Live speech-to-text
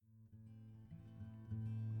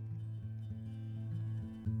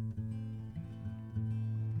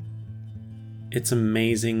It's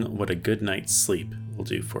amazing what a good night's sleep will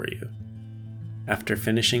do for you. After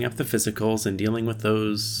finishing up the physicals and dealing with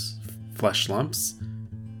those flesh lumps,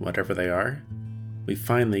 whatever they are, we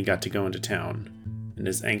finally got to go into town, and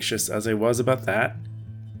as anxious as I was about that,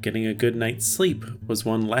 getting a good night's sleep was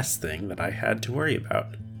one less thing that I had to worry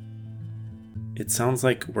about. It sounds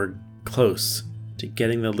like we're close to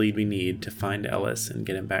getting the lead we need to find Ellis and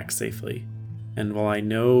get him back safely. And while I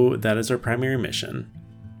know that is our primary mission,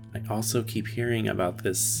 I also keep hearing about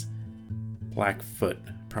this Blackfoot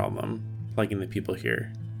problem plaguing the people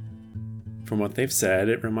here. From what they've said,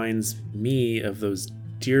 it reminds me of those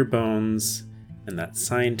deer bones and that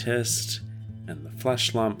scientist and the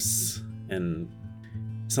flesh lumps, and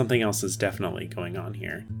something else is definitely going on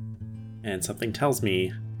here. And something tells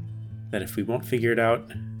me that if we won't figure it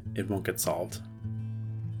out, it won't get solved.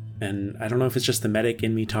 And I don't know if it's just the medic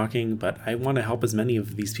in me talking, but I want to help as many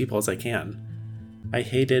of these people as I can. I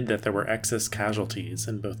hated that there were excess casualties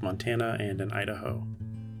in both Montana and in Idaho.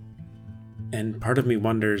 And part of me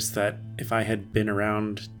wonders that if I had been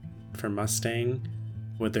around for Mustang,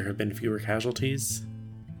 would there have been fewer casualties?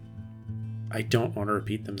 I don't want to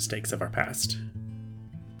repeat the mistakes of our past.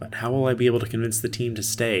 But how will I be able to convince the team to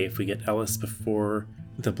stay if we get Ellis before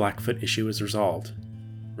the Blackfoot issue is resolved?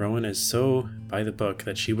 Rowan is so by the book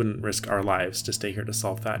that she wouldn't risk our lives to stay here to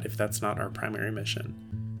solve that if that's not our primary mission.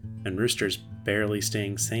 And Rooster's barely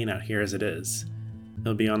staying sane out here as it is.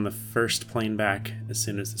 He'll be on the first plane back as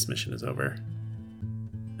soon as this mission is over.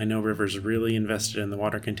 I know River's really invested in the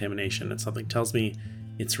water contamination, and something tells me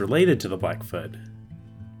it's related to the Blackfoot.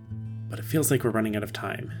 But it feels like we're running out of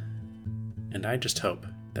time. And I just hope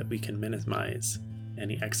that we can minimize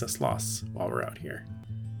any excess loss while we're out here.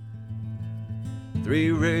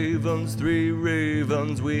 Three ravens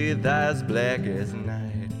with eyes black as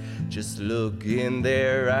night. Just look in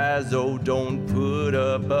their eyes, oh, don't put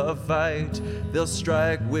up a fight. They'll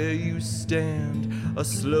strike where you stand, a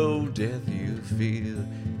slow death you feel.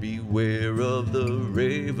 Beware of the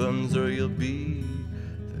ravens or you'll be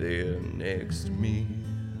their next meal.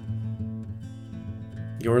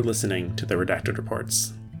 You're listening to the Redacted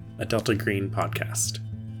Reports, a Delta Green podcast.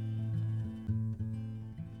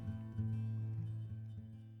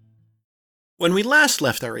 When we last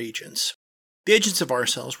left our agents, the agents of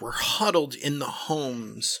ourselves were huddled in the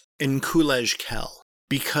homes in Coolidge Kell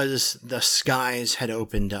because the skies had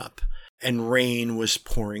opened up and rain was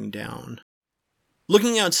pouring down.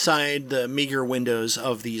 Looking outside the meager windows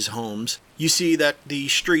of these homes, you see that the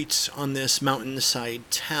streets on this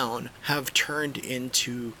mountainside town have turned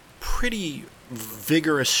into pretty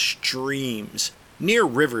vigorous streams, near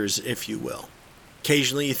rivers, if you will.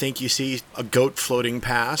 Occasionally you think you see a goat floating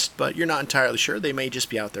past, but you're not entirely sure. They may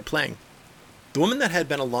just be out there playing. The woman that had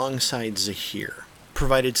been alongside Zahir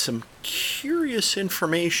provided some curious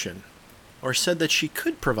information, or said that she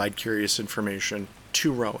could provide curious information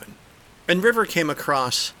to Rowan. And River came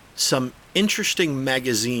across some interesting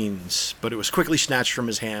magazines, but it was quickly snatched from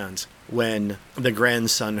his hands when the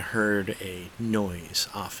grandson heard a noise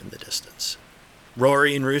off in the distance.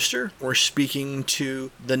 Rory and Rooster were speaking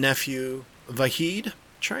to the nephew Vahid,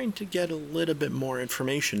 trying to get a little bit more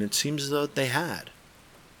information. It seems as though they had.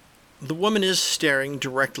 The woman is staring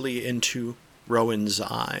directly into Rowan's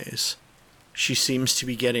eyes. She seems to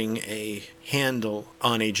be getting a handle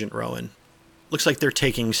on Agent Rowan. Looks like they're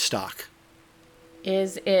taking stock.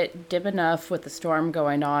 Is it dim enough with the storm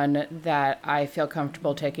going on that I feel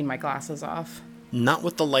comfortable taking my glasses off? Not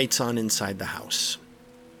with the lights on inside the house.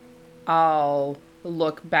 I'll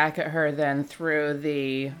look back at her then through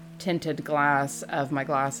the tinted glass of my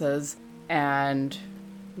glasses and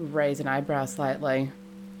raise an eyebrow slightly.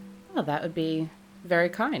 Well, that would be very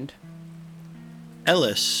kind.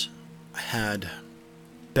 Ellis had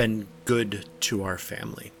been good to our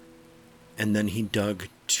family, and then he dug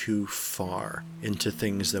too far into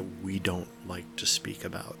things that we don't like to speak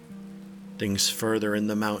about. Things further in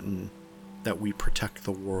the mountain that we protect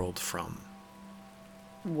the world from.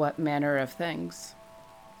 What manner of things?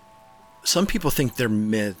 Some people think they're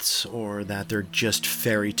myths, or that they're just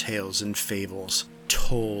fairy tales and fables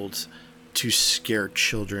told to scare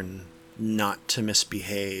children not to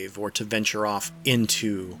misbehave or to venture off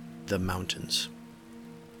into the mountains.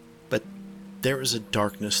 But there is a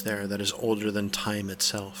darkness there that is older than time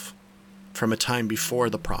itself, from a time before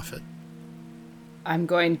the prophet. I'm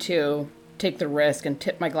going to take the risk and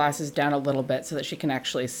tip my glasses down a little bit so that she can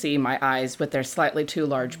actually see my eyes with their slightly too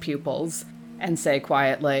large pupils, and say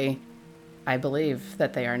quietly, I believe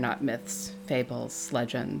that they are not myths, fables,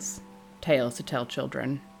 legends, tales to tell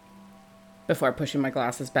children. Before pushing my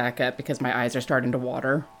glasses back up because my eyes are starting to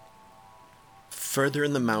water. Further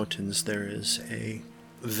in the mountains, there is a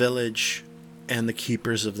village and the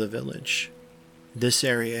keepers of the village. This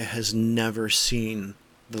area has never seen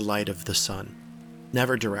the light of the sun,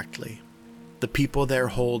 never directly. The people there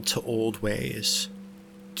hold to old ways.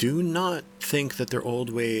 Do not think that their old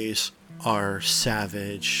ways are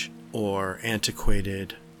savage or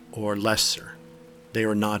antiquated or lesser. They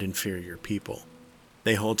are not inferior people.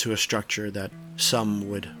 They hold to a structure that some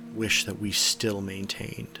would wish that we still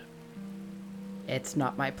maintained. It's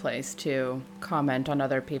not my place to comment on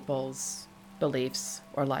other people's beliefs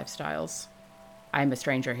or lifestyles. I'm a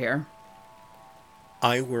stranger here.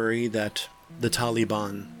 I worry that the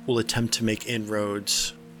Taliban will attempt to make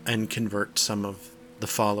inroads and convert some of the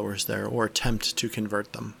followers there, or attempt to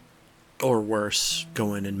convert them. Or worse,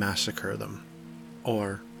 go in and massacre them.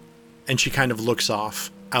 And she kind of looks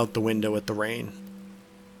off out the window at the rain.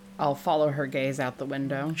 I'll follow her gaze out the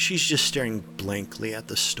window. She's just staring blankly at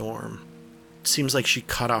the storm. It seems like she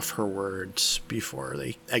cut off her words before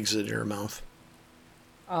they exited her mouth.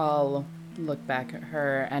 I'll look back at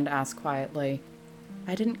her and ask quietly,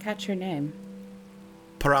 I didn't catch your name.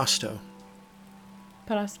 Parasto.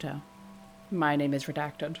 Parasto. My name is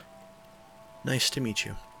redacted. Nice to meet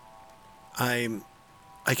you. I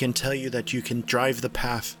can tell you that you can drive the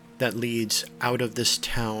path that leads out of this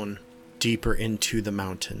town deeper into the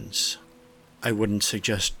mountains. I wouldn't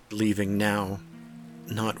suggest leaving now,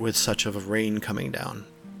 not with such of a rain coming down,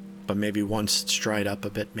 but maybe once it's dried up a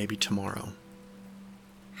bit, maybe tomorrow.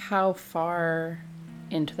 How far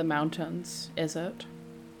into the mountains is it?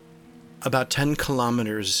 About 10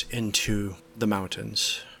 kilometers into the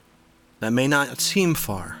mountains. That may not seem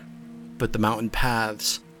far, but the mountain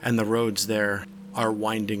paths and the roads there are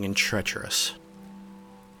winding and treacherous.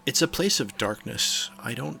 It's a place of darkness.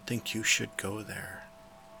 I don't think you should go there.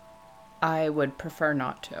 I would prefer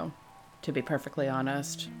not to be perfectly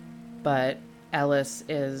honest. But Ellis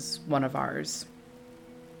is one of ours.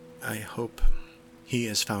 I hope he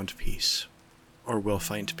has found peace, or will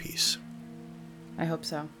find peace. I hope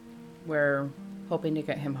so. We're hoping to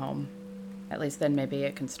get him home. At least then maybe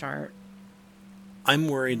it can start. I'm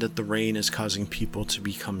worried that the rain is causing people to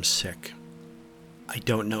become sick. I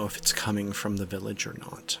don't know if it's coming from the village or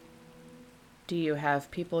not. Do you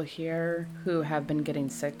have people here who have been getting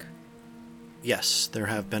sick? Yes, there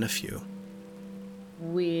have been a few.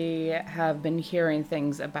 We have been hearing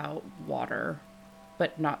things about water,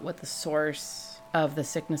 but not what the source of the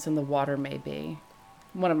sickness in the water may be.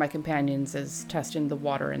 One of my companions is testing the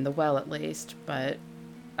water in the well at least, but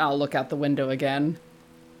I'll look out the window again.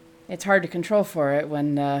 It's hard to control for it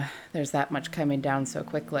when there's that much coming down so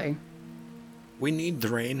quickly. We need the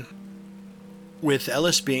rain. With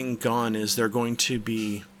Ellis being gone, is there going to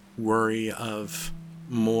be worry of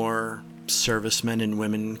more servicemen and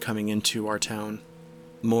women coming into our town?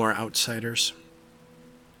 More outsiders?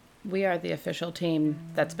 We are the official team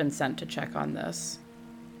that's been sent to check on this.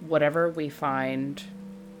 Whatever we find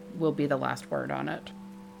will be the last word on it.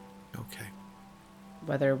 Okay.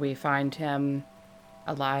 Whether we find him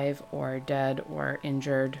alive or dead or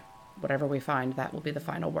injured, whatever we find, that will be the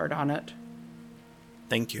final word on it.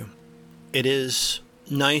 Thank you. It is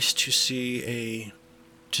nice to see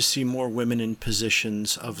more women in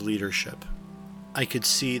positions of leadership. I could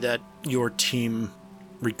see that your team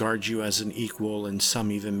regards you as an equal, and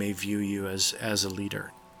some even may view you as a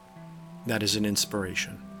leader. That is an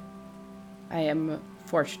inspiration. I am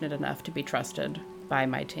fortunate enough to be trusted by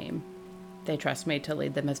my team. They trust me to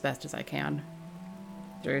lead them as best as I can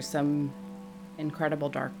through some incredible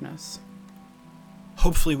darkness.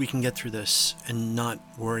 Hopefully we can get through this and not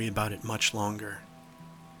worry about it much longer.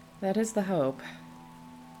 That is the hope.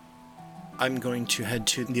 I'm going to head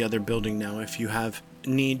to the other building now. If you have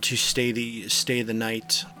need to stay the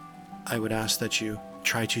night, I would ask that you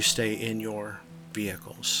try to stay in your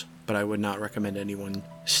vehicles. But I would not recommend anyone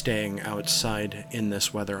staying outside in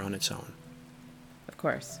this weather on its own. Of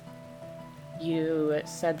course. You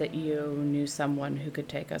said that you knew someone who could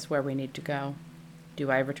take us where we need to go. Do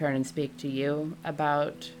I return and speak to you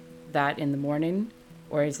about that in the morning,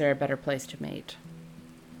 or is there a better place to meet?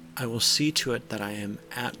 I will see to it that I am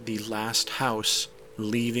at the last house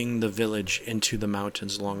leaving the village into the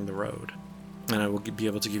mountains along the road. And I will be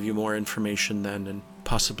able to give you more information then, and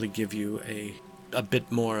possibly give you a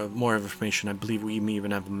bit more information. I believe we may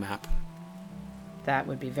even have a map. That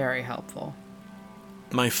would be very helpful.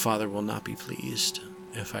 My father will not be pleased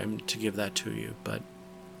if I'm to give that to you, but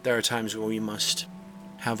there are times when we must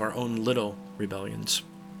have our own little rebellions.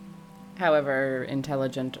 However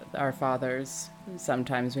intelligent our fathers,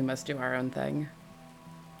 sometimes we must do our own thing.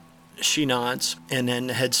 She nods and then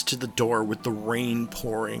heads to the door with the rain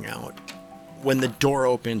pouring out. When the door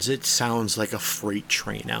opens, it sounds like a freight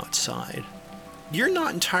train outside. You're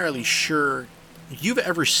not entirely sure you've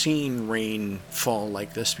ever seen rain fall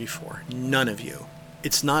like this before. None of you.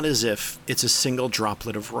 It's not as if it's a single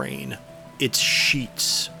droplet of rain. It's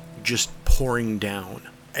sheets just pouring down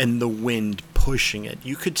and the wind pushing it.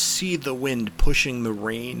 You could see the wind pushing the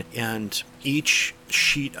rain, and each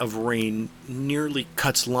sheet of rain nearly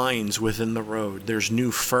cuts lines within the road. There's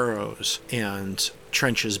new furrows and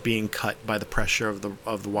trenches being cut by the pressure of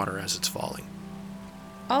the water as it's falling.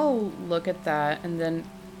 I'll look at that and then,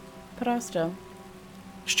 Parasto,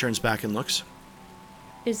 She turns back and looks.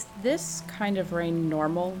 is this kind of rain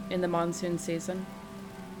normal in the monsoon season?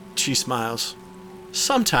 She smiles.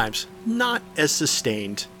 Sometimes, not as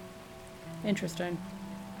sustained. Interesting.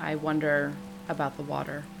 I wonder about the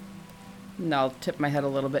water. And I'll tip my head a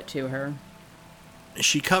little bit to her.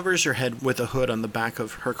 She covers her head with a hood on the back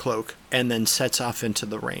of her cloak and then sets off into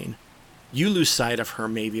the rain. You lose sight of her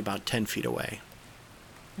maybe about 10 feet away.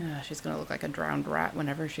 She's going to look like a drowned rat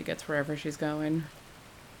whenever she gets wherever she's going.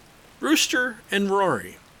 Rooster and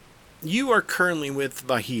Rory, you are currently with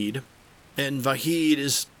Vahid, and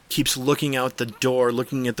Vahid keeps looking out the door,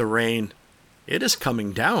 looking at the rain. It is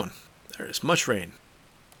coming down. There is much rain.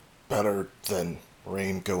 Better than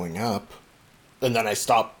rain going up. And then I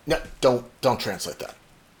stop. No, don't translate that.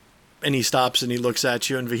 And he stops and he looks at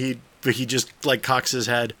you, and Vahid just like cocks his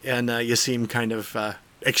head, and Yasim kind of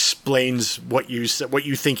explains what you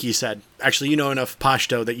think he said. Actually, you know enough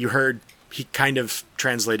Pashto that you heard he kind of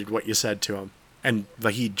translated what you said to him, and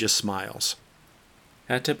Vahid just smiles.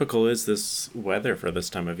 How typical is this weather for this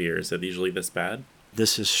time of year? Is it usually this bad?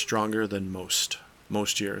 This is stronger than most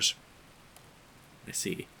years. I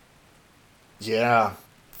see. Yeah,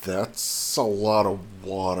 that's a lot of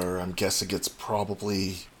water. I'm guessing it's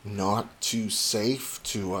probably not too safe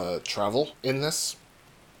to travel in this.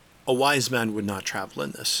 A wise man would not travel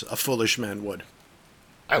in this. A foolish man would.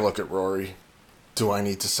 I look at Rory. Do I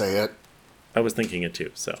need to say it? I was thinking it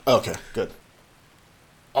too, so. Okay, good.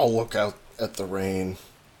 I'll look out at the rain.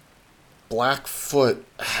 Blackfoot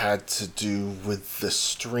had to do with the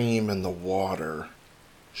stream and the water.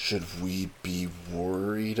 Should we be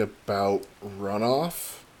worried about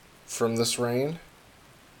runoff from this rain?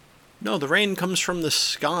 No, the rain comes from the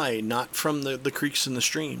sky, not from the creeks and the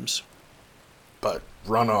streams. But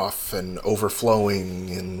runoff and overflowing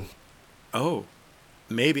and... Oh,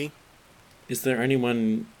 maybe. Is there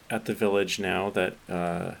anyone at the village now that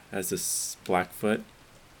has this Blackfoot?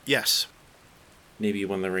 Yes. Maybe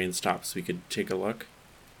when the rain stops we could take a look?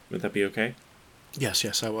 Would that be okay?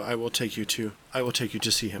 Yes, I will take you to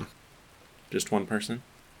see him. Just one person?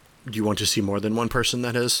 Do you want to see more than one person,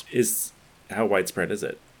 that is? How widespread is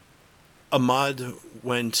it? Ahmad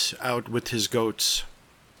went out with his goats.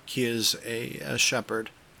 He is a shepherd.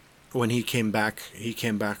 When he came back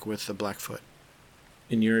with the Blackfoot.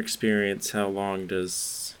 In your experience, how long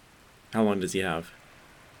does he have?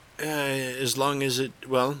 As long as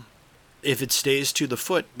if it stays to the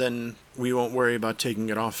foot, then we won't worry about taking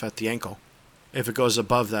it off at the ankle. If it goes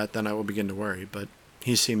above that, then I will begin to worry, but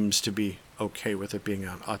he seems to be okay with it being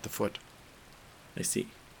at the foot. I see.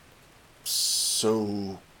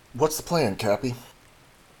 So, what's the plan, Cappy?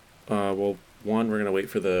 Well, one, we're going to wait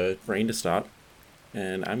for the rain to stop,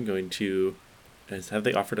 and I'm going to... Have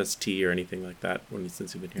they offered us tea or anything like that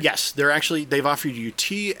since you've been here? Yes, they've offered you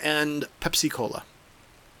tea and Pepsi Cola.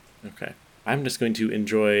 Okay. I'm just going to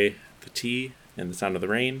enjoy the tea and the sound of the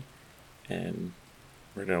rain, and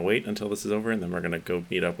we're going to wait until this is over, and then we're going to go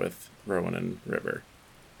meet up with Rowan and River.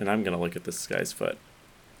 And I'm going to look at this guy's foot.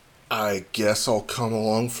 I guess I'll come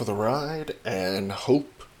along for the ride and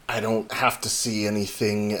hope I don't have to see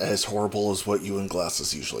anything as horrible as what you and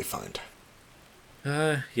Glasses usually find.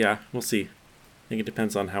 Yeah, we'll see. I think it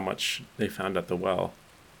depends on how much they found at the well.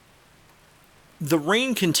 The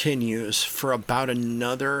rain continues for about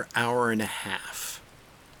another hour and a half.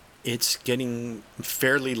 It's getting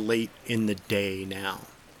fairly late in the day now.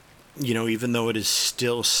 You know, even though it is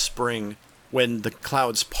still spring, when the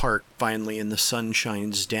clouds part finally and the sun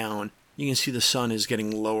shines down, you can see the sun is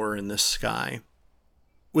getting lower in the sky.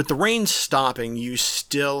 With the rain stopping, you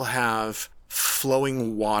still have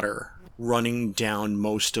flowing water running down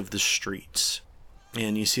most of the streets.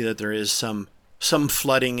 And you see that there is some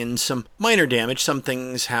flooding and some minor damage. Some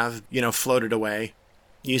things have, floated away.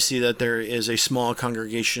 You see that there is a small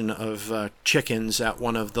congregation of chickens at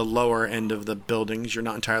one of the lower end of the buildings. You're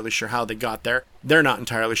not entirely sure how they got there. They're not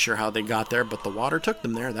entirely sure how they got there, but the water took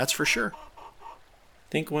them there, that's for sure.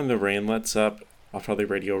 I think when the rain lets up, I'll probably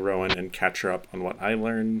radio Rowan and catch her up on what I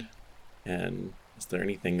learned. And is there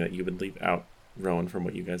anything that you would leave out, Rowan, from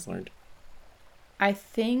what you guys learned? I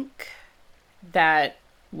think that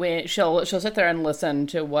She'll sit there and listen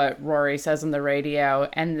to what Rory says on the radio,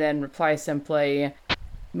 and then reply simply,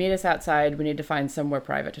 "Meet us outside. We need to find somewhere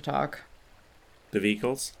private to talk." The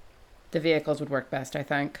vehicles? The vehicles would work best, I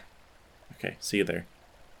think. Okay, see you there.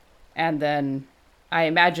 And then I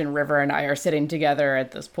imagine River and I are sitting together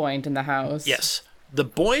at this point in the house. Yes. The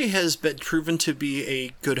boy has been proven to be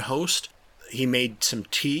a good host. He made some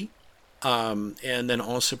tea, and then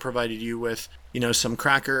also provided you with, some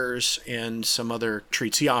crackers and some other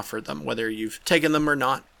treats. He offered them. Whether you've taken them or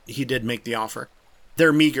not, he did make the offer.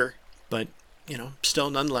 They're meager, but, still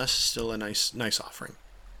nonetheless, still a nice offering.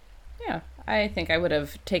 Yeah, I think I would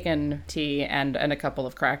have taken tea and a couple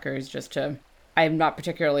of crackers just to... I'm not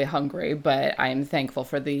particularly hungry, but I'm thankful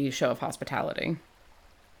for the show of hospitality.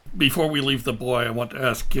 Before we leave the boy, I want to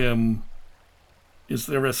ask him, is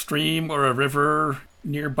there a stream or a river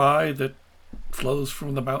nearby that flows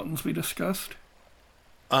from the mountains we discussed?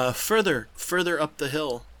 Further up the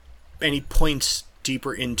hill, and he points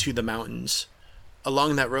deeper into the mountains.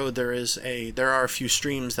 Along that road, there are a few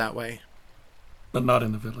streams that way. But not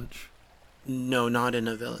in the village. No, not in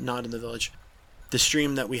the village. The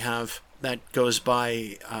stream that we have that goes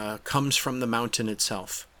by comes from the mountain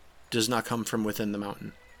itself. Does not come from within the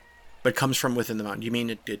mountain. But comes from within the mountain. You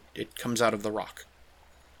mean it comes out of the rock.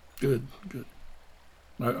 Good.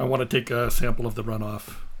 I want to take a sample of the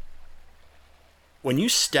runoff. When you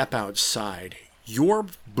step outside, your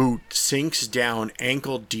boot sinks down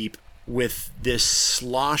ankle deep with this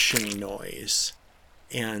sloshing noise.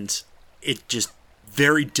 And it just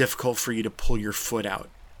very difficult for you to pull your foot out.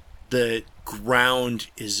 The ground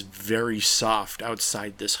is very soft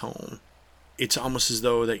outside this home. It's almost as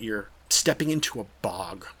though that you're stepping into a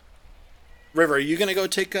bog. River, are you going to go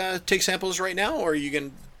take samples right now, or are you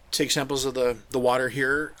going to take samples of the water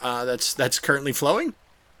here that's currently flowing?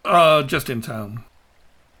 Just in town.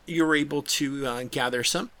 You're able to gather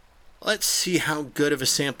some. Let's see how good of a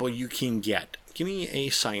sample you can get. Give me a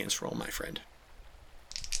science roll, my friend.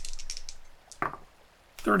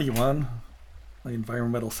 31. My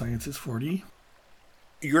environmental science is 40.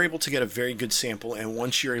 You're able to get a very good sample, and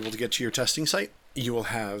once you're able to get to your testing site, you will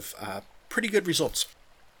have pretty good results.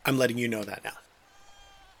 I'm letting you know that now.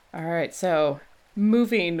 All right, so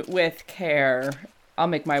moving with care, I'll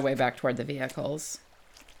make my way back toward the vehicles.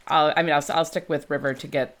 I'll stick with River to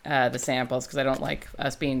get the samples because I don't like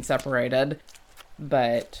us being separated,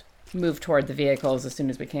 but move toward the vehicles as soon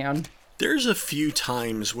as we can. There's a few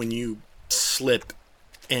times when you slip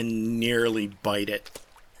and nearly bite it,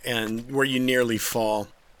 and where you nearly fall.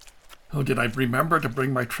 Oh, did I remember to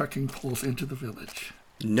bring my trekking poles into the village?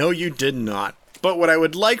 No, you did not. But what I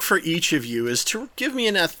would like for each of you is to give me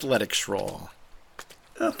an athletics roll.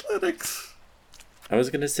 Athletics. I was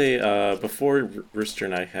going to say, before Rooster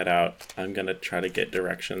and I head out, I'm going to try to get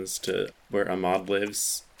directions to where Ahmad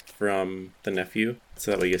lives from the nephew,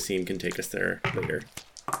 so that way Yassine can take us there later.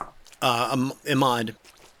 Ahmad.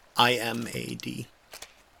 I-M-A-D.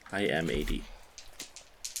 I-M-A-D.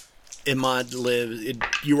 Ahmad lives...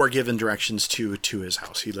 You are given directions to his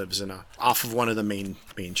house. He lives off of one of the main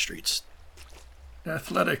streets.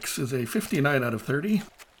 Athletics is a 59 out of 30.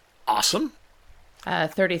 Awesome.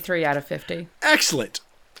 33 out of 50. Excellent.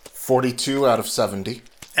 42 out of 70.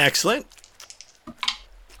 Excellent.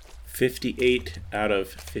 58 out of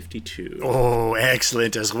 52. Oh,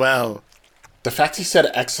 excellent as well. The fact he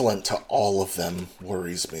said excellent to all of them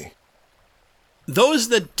worries me. Those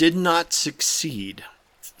that did not succeed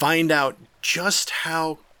find out just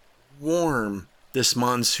how warm this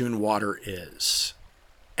monsoon water is.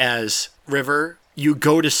 As, River, you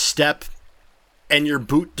go to step and your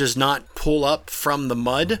boot does not pull up from the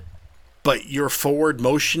mud, but your forward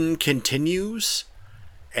motion continues,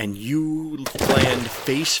 and you land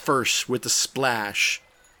face first with a splash.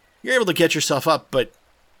 You're able to get yourself up, but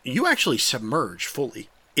you actually submerge fully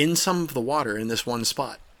in some of the water in this one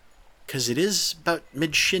spot, because it is about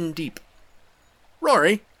mid-shin deep.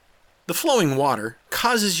 Rory, the flowing water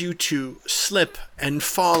causes you to slip and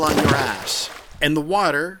fall on your ass, and the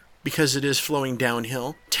water, because it is flowing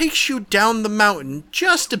downhill, takes you down the mountain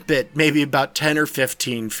just a bit, maybe about 10 or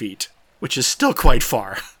 15 feet, which is still quite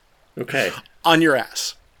far. Okay. On your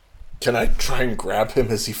ass. Can I try and grab him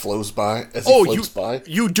as he floats by?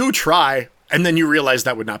 You do try, and then you realize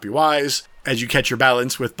that would not be wise, as you catch your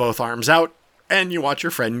balance with both arms out, and you watch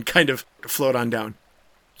your friend kind of float on down.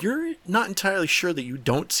 You're not entirely sure that you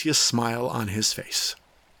don't see a smile on his face.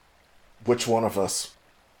 Which one of us?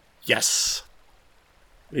 Yes.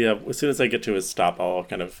 Yeah, as soon as I get to his stop, I'll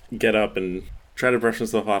kind of get up and try to brush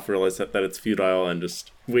myself off, realize that it's futile, and just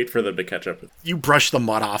wait for them to catch up. You brush the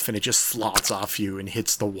mud off, and it just slots off you and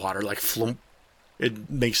hits the water like flump. It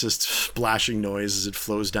makes a splashing noise as it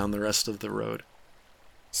flows down the rest of the road.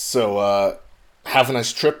 So, have a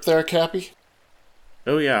nice trip there, Cappy?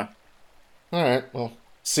 Oh, yeah. All right, well,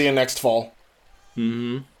 see you next fall.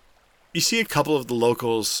 Mm-hmm. You see a couple of the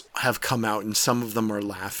locals have come out, and some of them are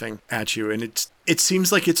laughing at you, and it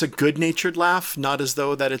seems like it's a good-natured laugh, not as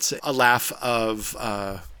though that it's a laugh of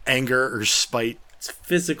anger or spite. It's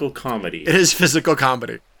physical comedy. It is physical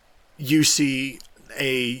comedy. You see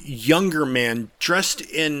a younger man dressed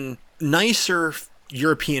in nicer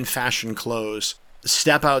European fashion clothes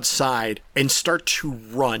step outside and start to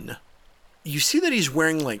run. You see that he's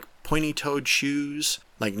wearing like pointy-toed shoes,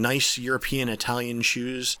 like nice European Italian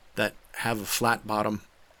shoes that have a flat bottom.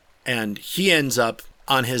 And he ends up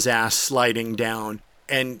on his ass sliding down,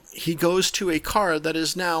 and he goes to a car that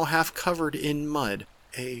is now half covered in mud,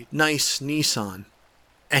 a nice Nissan.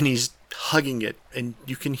 And he's hugging it, and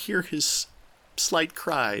you can hear his slight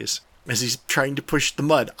cries as he's trying to push the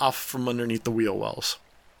mud off from underneath the wheel wells.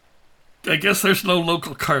 I guess there's no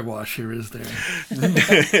local car wash here, is there?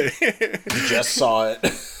 You just saw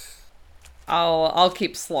it. I'll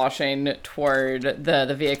keep sloshing toward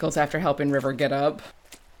the vehicles after helping River get up.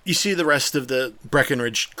 You see the rest of the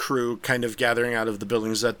Breckenridge crew kind of gathering out of the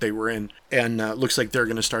buildings that they were in, and looks like they're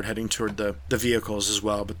going to start heading toward the vehicles as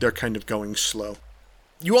well, but they're kind of going slow.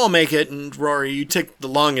 You all make it, and Rory, you take the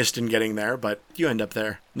longest in getting there, but you end up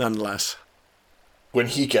there nonetheless. When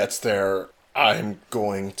he gets there, I'm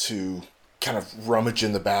going to kind of rummage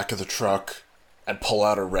in the back of the truck and pull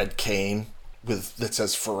out a red cane that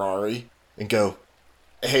says Ferrari and go,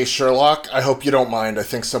 "Hey, Sherlock, I hope you don't mind. I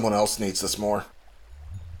think someone else needs this more."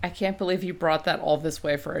 I can't believe you brought that all this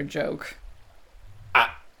way for a joke.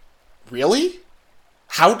 Really?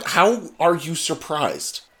 How are you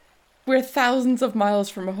surprised? We're thousands of miles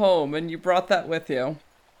from home, and you brought that with you.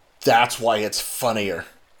 That's why it's funnier.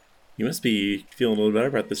 You must be feeling a little better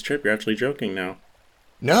about this trip. You're actually joking now.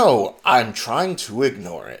 No, I'm trying to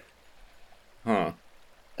ignore it. Huh.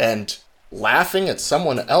 And laughing at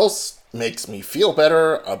someone else makes me feel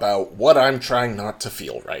better about what I'm trying not to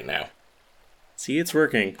feel right now. See, it's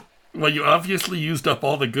working. Well, you obviously used up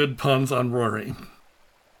all the good puns on Rory.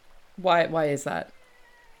 Why is that?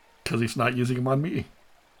 Because he's not using them on me.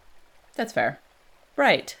 That's fair.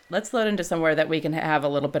 Right, let's load into somewhere that we can have a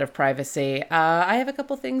little bit of privacy. I have a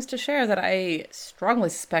couple things to share that I strongly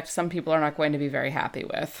suspect some people are not going to be very happy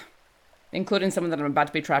with, including someone that I'm about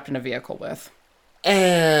to be trapped in a vehicle with.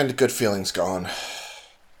 And good feelings gone.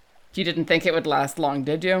 You didn't think it would last long,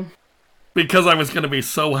 did you? Because I was going to be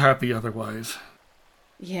so happy otherwise.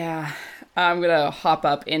 Yeah, I'm going to hop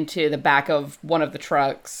up into the back of one of the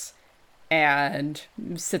trucks and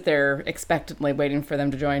sit there expectantly waiting for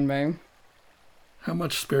them to join me. How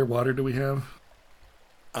much spare water do we have?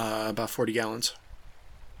 About 40 gallons.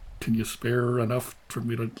 Can you spare enough for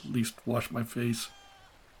me to at least wash my face?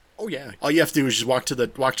 Oh yeah. All you have to do is just walk to the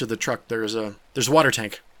truck. There's a water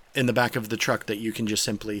tank in the back of the truck that you can just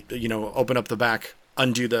simply, open up the back,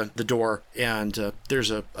 undo the door, and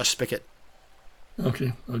there's a spigot.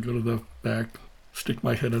 Okay, I'll go to the back, stick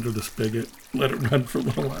my head under the spigot, let it run for a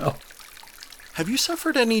little while. Have you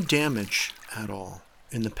suffered any damage at all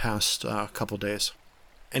in the past couple days?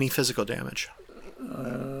 Any physical damage?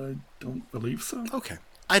 I don't believe so. Okay.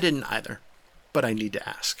 I didn't either, but I need to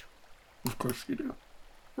ask. Of course you do.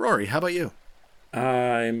 Rory, how about you?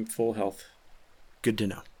 I'm full health. Good to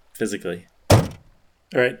know. Physically. All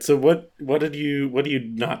right, so what do you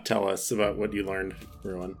not tell us about what you learned,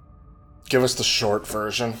 Ruin? Give us the short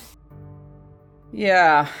version.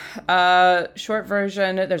 Yeah, short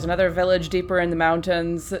version, there's another village deeper in the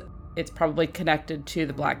mountains. It's probably connected to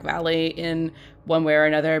the Black Valley in one way or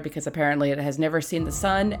another because apparently it has never seen the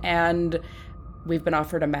sun, and we've been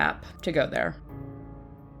offered a map to go there.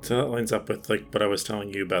 So that lines up with what I was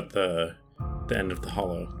telling you about the end of the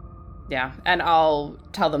hollow. Yeah, and I'll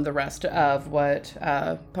tell them the rest of what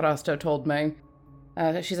Parasto told me.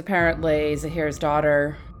 She's apparently Zahir's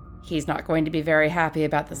daughter. He's not going to be very happy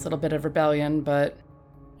about this little bit of rebellion, but...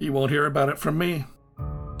 He won't hear about it from me.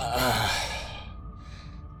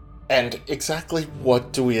 And exactly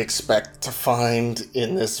what do we expect to find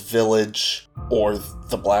in this village or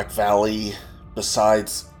the Black Valley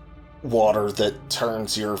besides water that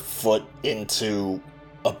turns your foot into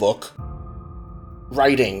a book?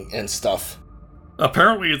 Writing and stuff.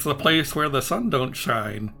 Apparently it's the place where the sun don't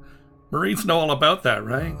shine. Marines know all about that,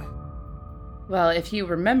 right? Well, if you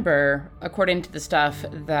remember, according to the stuff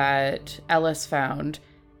that Ellis found,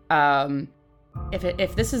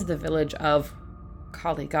 if this is the village of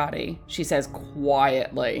Caligari, she says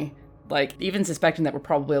quietly, even suspecting that we're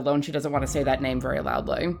probably alone, she doesn't want to say that name very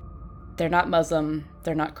loudly. They're not Muslim,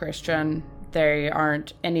 they're not Christian, They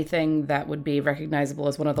aren't anything that would be recognizable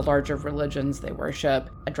as one of the larger religions. They worship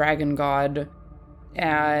a dragon god.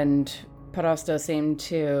 And Parosto seemed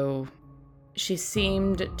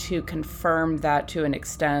to confirm that to an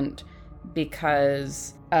extent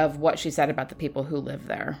because of what she said about the people who live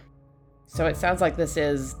there. So it sounds like this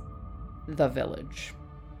is the village,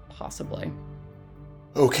 possibly.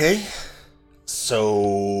 Okay,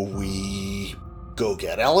 so we go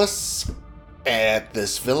get Alice at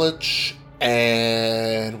this village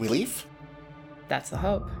and we leave? That's the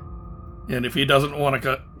hope. And if he doesn't want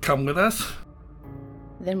to come with us?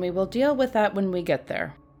 Then we will deal with that when we get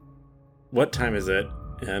there. What time is it?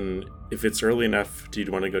 And if it's early enough, do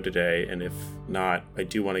you want to go today? And if not, I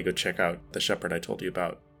do want to go check out the shepherd I told you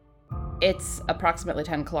about. It's approximately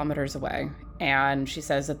 10 kilometers away, and she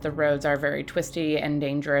says that the roads are very twisty and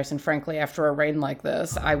dangerous, and frankly, after a rain like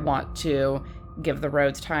this, I want to give the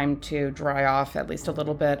roads time to dry off at least a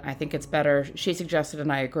little bit. I think it's better, she suggested,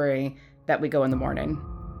 and I agree, that we go in the morning.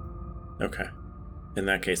 Okay. In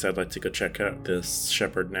that case, I'd like to go check out this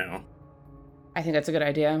shepherd now. I think that's a good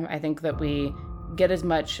idea. I think that we get as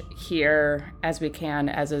much here as we can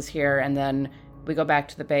as is here, and then we go back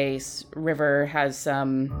to the base. River has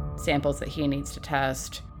some samples that he needs to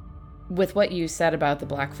test. With what you said about the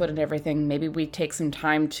Blackfoot and everything, maybe we take some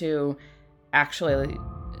time to actually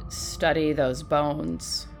study those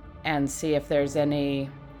bones and see if there's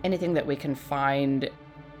anything that we can find.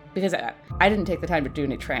 Because I didn't take the time to do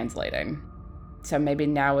any translating. So maybe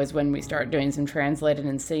now is when we start doing some translating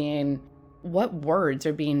and seeing what words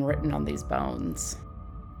are being written on these bones.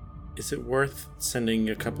 Is it worth sending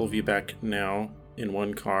a couple of you back now in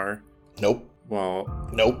one car? Nope. Well...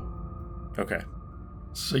 Nope. Okay.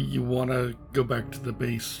 So you want to go back to the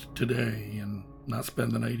base today and not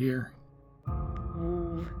spend the night here?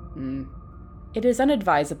 It is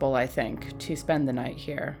unadvisable, I think, to spend the night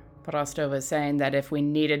here. Parosto was saying that if we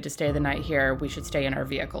needed to stay the night here, we should stay in our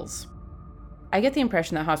vehicles. I get the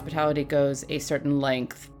impression that hospitality goes a certain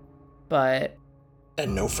length, but...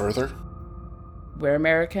 And no further? We're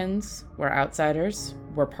Americans, we're outsiders,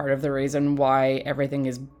 we're part of the reason why everything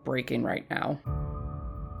is breaking right now.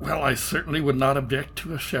 Well, I certainly would not object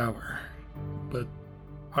to a shower. But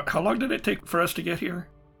how long did it take for us to get here?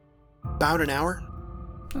 About an hour.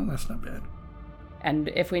 Oh, that's not bad. And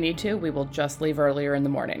if we need to, we will just leave earlier in the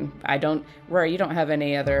morning. Rory, you don't have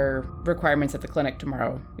any other requirements at the clinic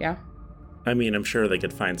tomorrow, yeah? I mean, I'm sure they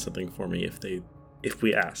could find something for me if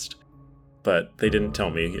we asked. But they didn't tell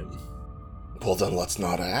me. Well, then let's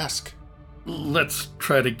not ask. Let's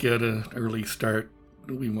try to get an early start.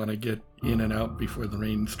 We want to get in and out before the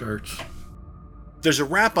rain starts. There's a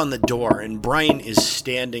rap on the door, and Brian is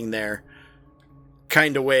standing there,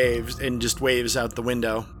 kind of waves, and just waves out the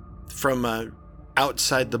window from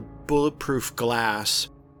outside the bulletproof glass.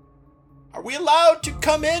 Are we allowed to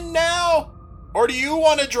come in now? Or do you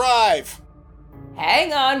want to drive?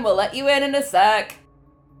 Hang on, we'll let you in a sec.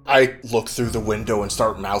 I look through the window and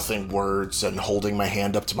start mouthing words and holding my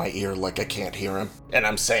hand up to my ear like I can't hear him, and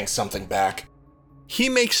I'm saying something back. He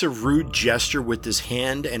makes a rude gesture with his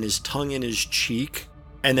hand and his tongue in his cheek,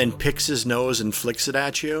 and then picks his nose and flicks it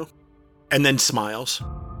at you, and then smiles.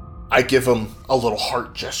 I give him a little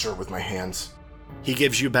heart gesture with my hands. He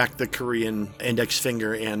gives you back the Korean index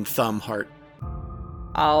finger and thumb heart.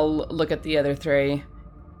 I'll look at the other three.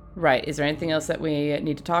 Right, is there anything else that we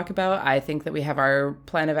need to talk about? I think that we have our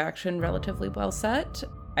plan of action relatively well set.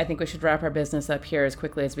 I think we should wrap our business up here as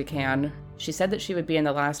quickly as we can. She said that she would be in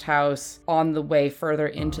the last house on the way further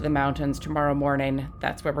into the mountains tomorrow morning.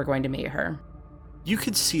 That's where we're going to meet her. You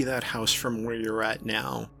could see that house from where you're at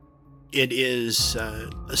now. It is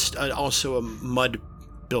also a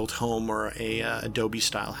mud-built home or a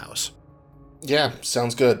adobe-style house. Yeah,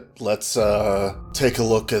 sounds good. Let's take a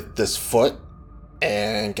look at this foot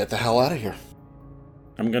and get the hell out of here.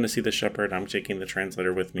 I'm going to see the shepherd. I'm taking the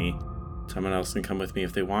translator with me. Someone else can come with me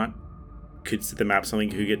if they want. Could the map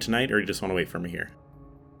something you could get tonight, or you just want to wait for me here?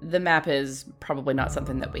 The map is probably not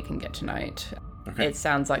something that we can get tonight. Okay. It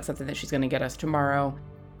sounds like something that she's going to get us tomorrow.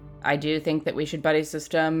 I do think that we should buddy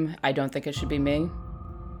system. I don't think it should be me.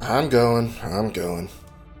 I'm going.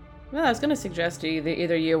 Well, I was going to suggest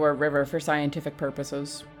either you or River for scientific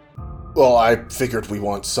purposes. Well, I figured we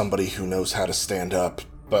want somebody who knows how to stand up,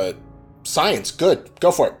 but science, good.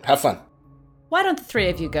 Go for it. Have fun. Why don't the three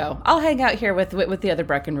of you go? I'll hang out here with the other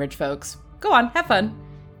Breckenridge folks. Go on, have fun.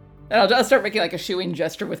 And I'll start making like a shooing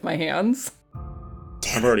gesture with my hands.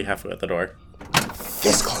 I'm already halfway at the door.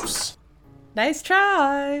 This close. Nice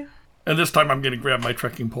try. And this time I'm going to grab my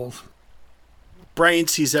trekking poles. Brian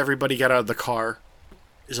sees everybody get out of the car.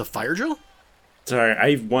 Is a fire drill? Sorry,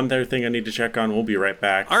 I have one other thing I need to check on. We'll be right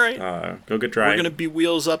back. All right. Go get dry. We're going to be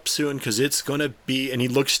wheels up soon because it's going to be, and he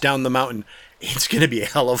looks down the mountain, it's going to be a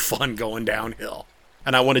hell of fun going downhill.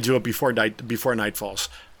 And I want to do it before night falls.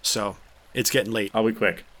 So it's getting late. I'll be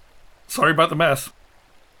quick. Sorry about the mess.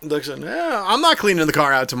 Looks like, I'm not cleaning the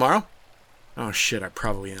car out tomorrow. Oh, shit, I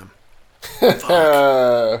probably am.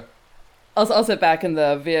 I'll sit back in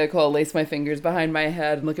the vehicle, lace my fingers behind my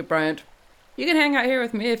head, and look at Bryant. You can hang out here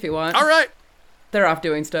with me if you want. All right. They're off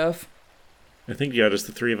doing stuff. I think, just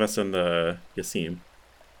the three of us and the Yasim.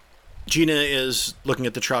 Gina is looking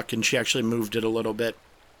at the truck, and she actually moved it a little bit.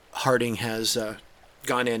 Harding has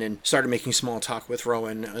gone in and started making small talk with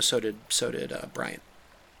Rowan. So did Bryant.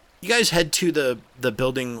 You guys head to the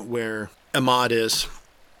building where Ahmad is,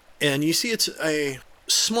 and you see it's a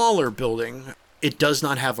smaller building. It does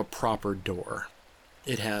not have a proper door.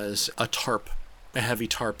 It has a heavy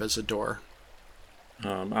tarp as a door.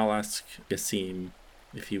 I'll ask Yasim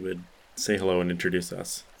if he would say hello and introduce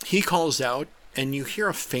us. He calls out, and you hear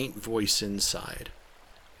a faint voice inside.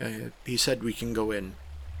 He said we can go in.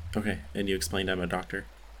 Okay, and you explained I'm a doctor?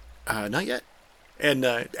 Not yet. And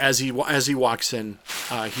as he walks in,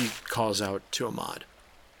 he calls out to Ahmad.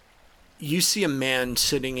 You see a man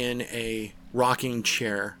sitting in a rocking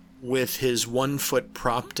chair with his one foot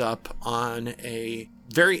propped up on a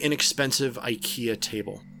very inexpensive IKEA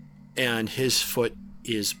table. And his foot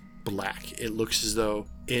is black. It looks as though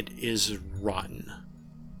it is rotten.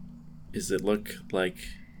 Does it look like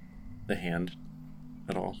the hand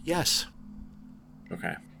at all? Yes.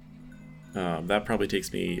 Okay. That probably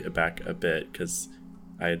takes me back a bit, because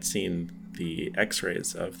I had seen the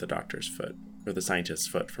x-rays of the doctor's foot, or the scientist's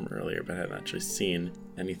foot from earlier, but I hadn't actually seen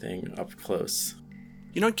anything up close.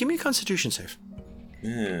 You know what? Give me a Constitution save.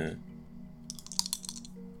 Yeah.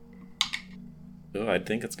 Oh, I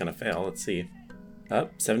think it's going to fail. Let's see.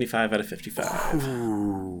 75 out of 55.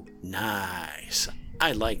 Ooh, nice.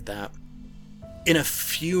 I like that. In a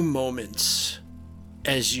few moments,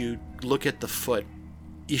 as you look at the foot,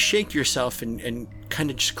 you shake yourself and kind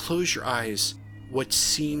of just close your eyes, what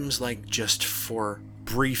seems like just for a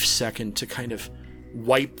brief second to kind of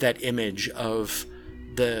wipe that image of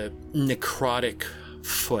the necrotic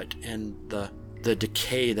foot and the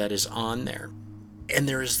decay that is on there. And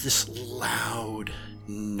there is this loud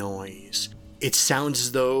noise. It sounds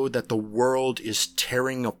as though that the world is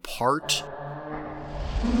tearing apart.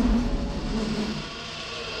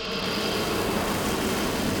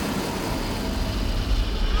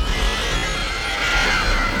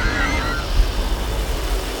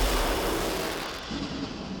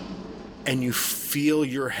 And you feel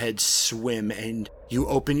your head swim, and you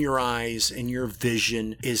open your eyes, and your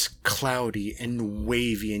vision is cloudy and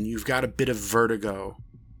wavy, and you've got a bit of vertigo.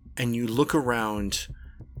 And you look around,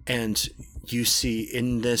 and you see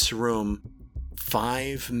in this room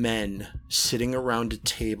 5 men sitting around a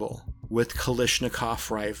table with Kalashnikov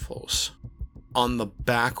rifles. On the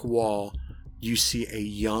back wall, you see a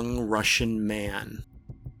young Russian man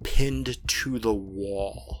pinned to the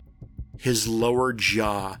wall. His lower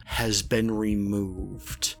jaw has been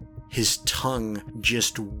removed. His tongue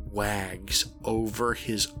just wags over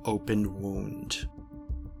his open wound.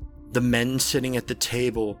 The men sitting at the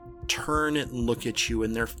table turn and look at you,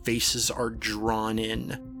 and their faces are drawn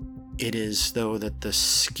in. It is though that the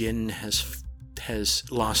skin has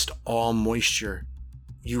lost all moisture.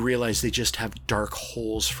 You realize they just have dark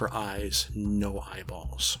holes for eyes, no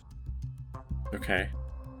eyeballs. Okay.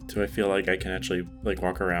 Do I feel like I can actually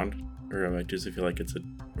walk around? Or do I just feel like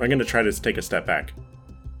I'm going to try to take a step back.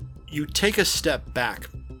 You take a step back.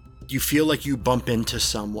 You feel like you bump into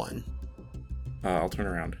someone. I'll turn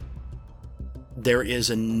around. There is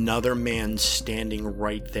another man standing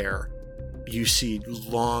right there. You see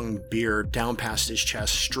long beard down past his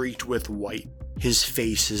chest, streaked with white. His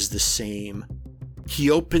face is the same.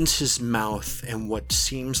 He opens his mouth, and what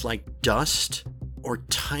seems like dust or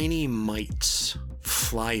tiny mites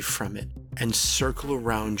fly from it and circle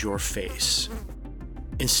around your face.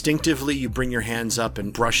 Instinctively, you bring your hands up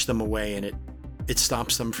and brush them away, and it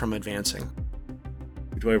stops them from advancing.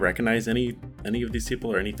 Do I recognize any of these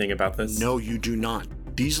people or anything about this? No, you do not.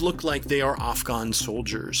 These look like they are Afghan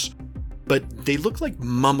soldiers, but they look like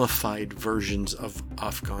mummified versions of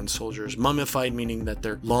Afghan soldiers. Mummified meaning that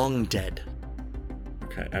they're long dead.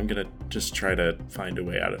 Okay, I'm gonna just try to find a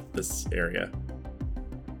way out of this area.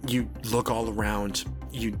 You look all around.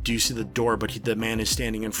 You do see the door, but the man is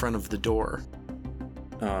standing in front of the door.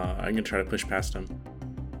 I'm gonna try to push past him.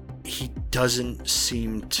 He doesn't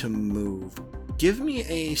seem to move. Give me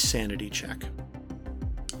a sanity check.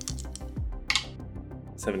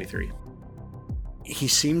 73. He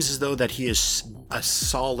seems as though that he is a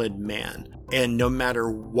solid man. and no matter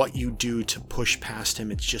what you do to push past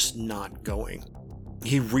him, it's just not going.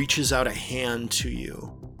 He reaches out a hand to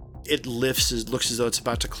you. It lifts, it looks as though it's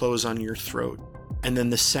about to close on your throat, and then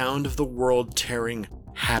the sound of the world tearing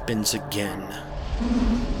happens again.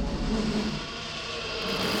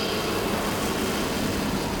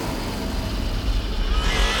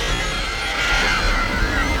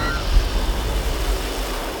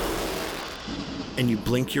 And you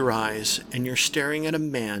blink your eyes, and you're staring at a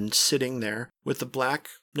man sitting there with a black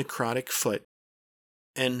necrotic foot,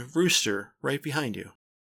 and Rooster right behind you.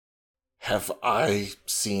 Have I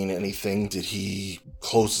seen anything? Did he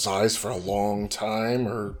close his eyes for a long time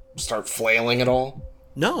or start flailing at all?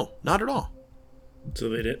 No, not at all. So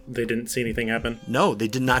they didn't see anything happen? No, they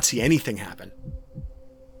did not see anything happen.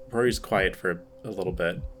 Rory's quiet for a little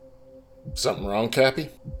bit. Something wrong, Cappy?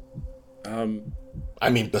 I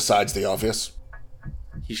mean, besides the obvious.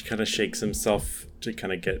 He kind of shakes himself to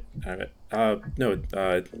kind of get out of it. No,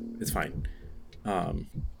 it's fine.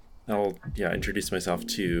 I'll introduce myself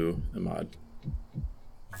to Ahmad.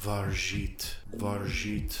 Varjit,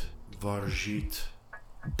 Varjit, Varjit.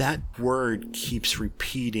 That word keeps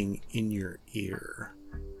repeating in your ear.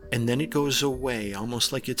 And then it goes away,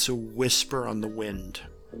 almost like it's a whisper on the wind.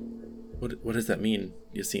 What does that mean,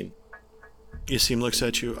 Yasim? Yasim looks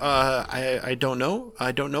at you. I don't know.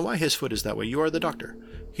 I don't know why his foot is that way. You are the doctor.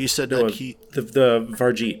 He said that he... The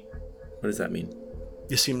Varjit. What does that mean?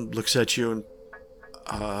 Yasim looks at you and...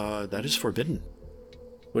 that is forbidden.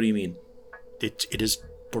 What do you mean? It is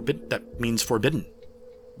forbidden. That means forbidden.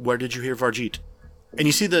 Where did you hear Varjit? And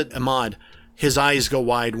you see that Ahmad, his eyes go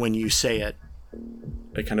wide when you say it.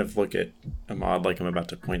 I kind of look at Ahmad like I'm about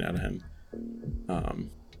to point at him.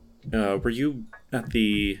 Were you at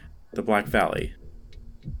the Black Valley?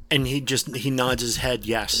 And he nods his head,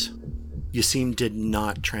 yes. Yasim did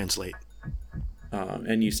not translate.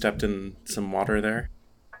 And you stepped in some water there?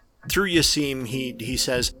 Through Yasim, he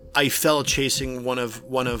says, I fell chasing one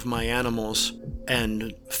of my animals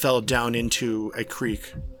and fell down into a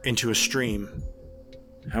creek, into a stream.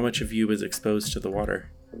 How much of you was exposed to the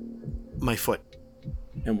water? My foot.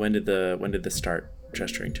 And when did this start,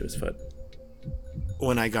 gesturing to his foot?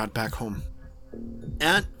 When I got back home.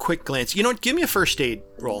 At quick glance, you know what? Give me a first aid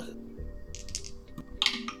roll.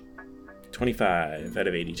 25 out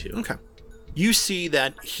of 82. Okay. You see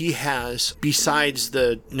that he has, besides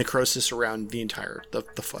the necrosis around the entire the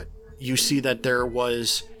foot, you see that there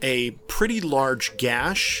was a pretty large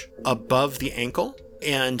gash above the ankle,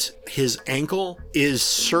 and his ankle is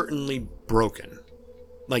certainly broken.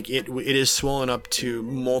 Like it is swollen up to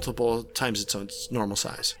multiple times its own normal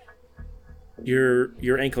size.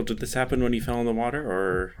 Your ankle, did this happen when you fell in the water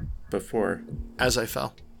or before? As I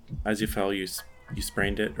fell. As you fell, you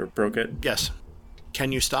sprained it or broke it? Yes.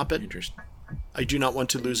 Can you stop it? Interesting. I do not want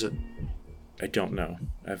to lose it. I don't know.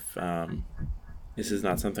 This is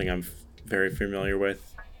not something I'm very familiar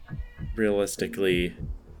with. Realistically,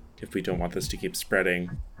 if we don't want this to keep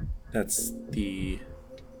spreading, that's the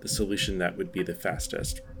solution that would be the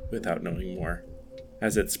fastest without knowing more.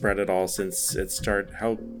 Has it spread at all since it started?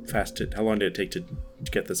 How long did it take to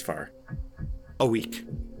get this far? A week.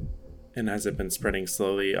 And has it been spreading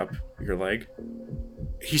slowly up your leg?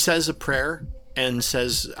 He says a prayer and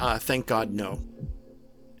says, thank God, no.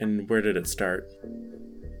 And where did it start?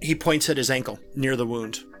 He points at his ankle, near the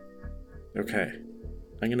wound. Okay.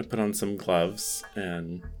 I'm going to put on some gloves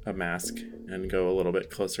and a mask and go a little bit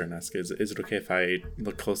closer and ask, is it okay if I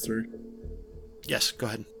look closer? Yes, go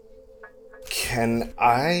ahead. Can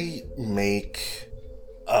I make,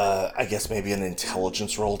 I guess maybe an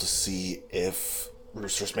intelligence roll to see if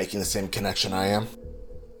Rooster's making the same connection I am?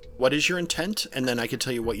 What is your intent? And then I can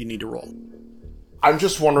tell you what you need to roll. I'm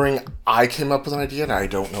just wondering, I came up with an idea, and I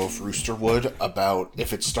don't know if Rooster would, about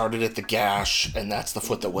if it started at the gash, and that's the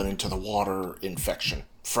foot that went into the water infection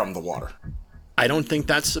from the water. I don't think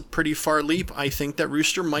that's a pretty far leap. I think that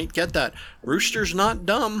Rooster might get that. Rooster's not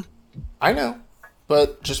dumb. I know,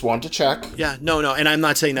 but just wanted to check. Yeah, no, and I'm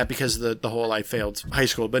not saying that because the whole I failed high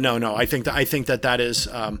school, but no, I think that is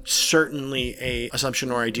certainly a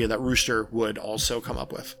assumption or idea that Rooster would also come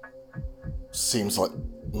up with. Seems like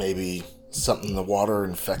maybe something in the water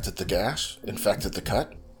infected the gash, infected the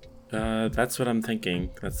cut. That's what I'm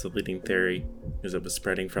thinking. That's the leading theory, is it was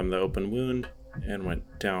spreading from the open wound and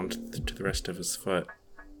went down to the rest of his foot.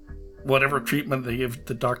 Whatever treatment they give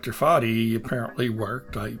to Dr. Fadi apparently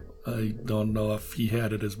worked. I don't know if he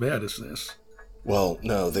had it as bad as this. Well,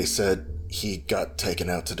 no, they said he got taken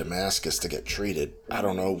out to Damascus to get treated. I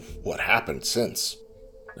don't know what happened since.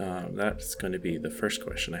 That's going to be the first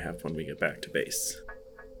question I have when we get back to base.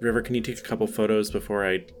 River, can you take a couple photos before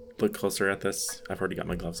I look closer at this? I've already got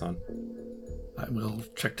my gloves on. I will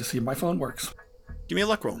check to see if my phone works. Give me a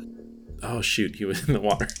luck roll. Oh, shoot. He was in the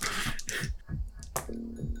water.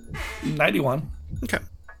 91. Okay.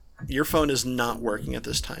 Your phone is not working at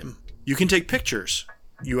this time. You can take pictures.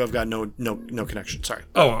 You have got no connection. Sorry.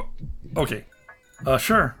 Oh, okay.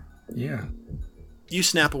 Sure. Yeah. You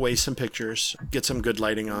snap away some pictures, get some good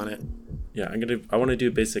lighting on it. Yeah, I want to do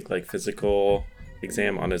basic like physical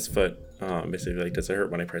exam on his foot. Basically, like, does it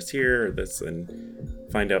hurt when I press here or this, and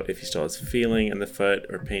find out if he still has feeling in the foot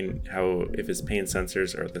or pain. If his pain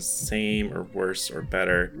sensors are the same or worse or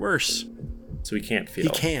better. Worse. So he can't feel. He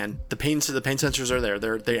can. The pain sensors are there.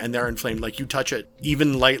 They're inflamed. Like, you touch it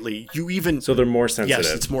even lightly. So they're more sensitive.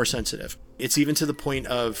 Yes, it's more sensitive. It's even to the point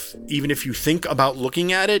of, even if you think about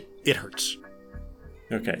looking at it, it hurts.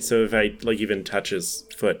 Okay, so if I like even touch his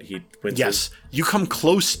foot, he winces? Yes, you come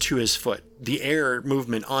close to his foot. The air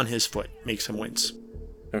movement on his foot makes him wince.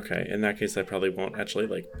 Okay, in that case, I probably won't actually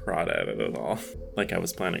like prod at it at all, like I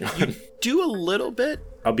was planning on. Do a little bit.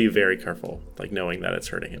 I'll be very careful, like knowing that it's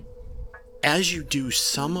hurting him. As you do,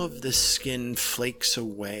 some of the skin flakes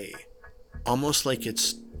away, almost like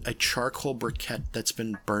it's a charcoal briquette that's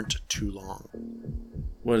been burnt too long.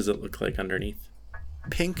 What does it look like underneath?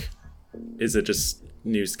 Pink. Is it just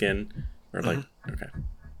new skin? Or like, okay.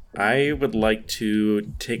 I would like to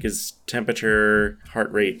take his temperature,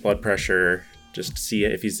 heart rate, blood pressure, just see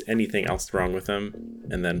if he's anything else wrong with him,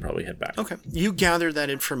 and then probably head back. Okay. You gather that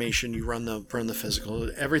information, you run the physical.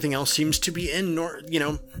 Everything else seems to be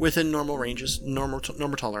within normal ranges, normal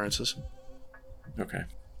tolerances. Okay.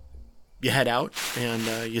 You head out, and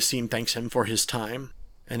Yassine thanks him for his time.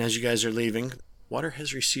 And as you guys are leaving, water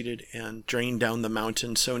has receded and drained down the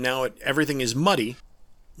mountain, so now everything is muddy.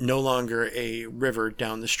 No longer a river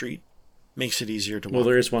down the street. Makes it easier to walk. Well,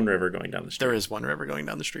 there is one river going down the street. There is one river going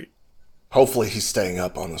down the street. Hopefully he's staying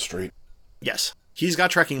up on the street. Yes. He's got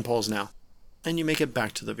trekking poles now. And you make it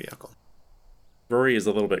back to the vehicle. Rory is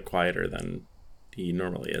a little bit quieter than he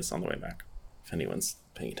normally is on the way back, if anyone's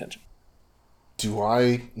paying attention. Do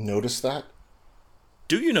I notice that?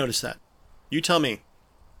 Do you notice that? You tell me.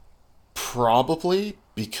 Probably,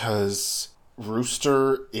 because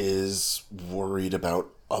Rooster is worried about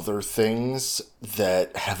other things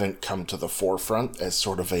that haven't come to the forefront as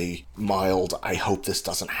sort of a mild, I hope this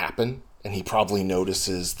doesn't happen. And he probably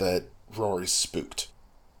notices that Rory's spooked.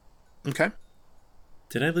 Okay.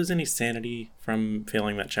 Did I lose any sanity from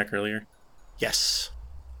failing that check earlier? Yes.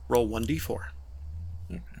 Roll 1d4.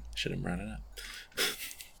 Okay. Should have brought it up.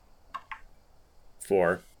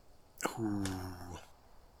 4. Ooh.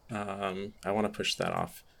 I want to push that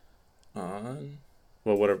off on...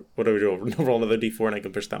 Well, what do we do? Roll another d4 and I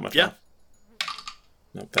can push that much off.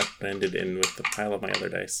 Nope, that ended in with the pile of my other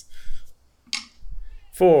dice.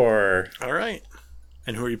 4. All right.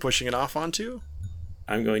 And who are you pushing it off onto?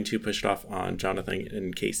 I'm going to push it off on Jonathan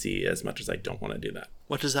and Casey as much as I don't want to do that.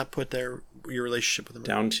 What does that put your relationship with them?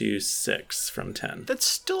 Down to 6 from 10. That's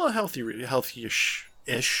still a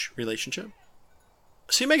healthy-ish relationship.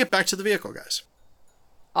 So you make it back to the vehicle, guys.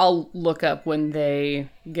 I'll look up when they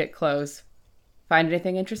get close. Find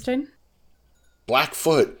anything interesting?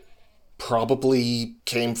 Blackfoot probably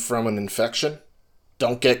came from an infection.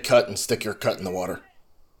 Don't get cut and stick your cut in the water.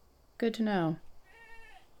 Good to know.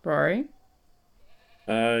 Rory?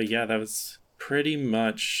 Yeah, that was pretty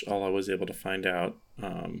much all I was able to find out.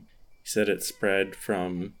 He said it spread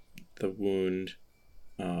from the wound,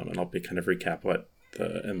 and I'll kind of recap what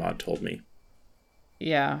the Imad told me.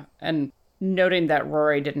 Yeah, and noting that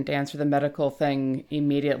Rory didn't answer the medical thing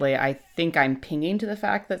immediately, I think I'm pinging to the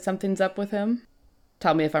fact that something's up with him.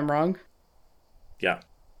 Tell me if I'm wrong. Yeah.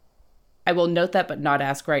 I will note that, but not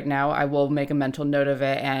ask right now. I will make a mental note of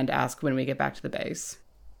it and ask when we get back to the base.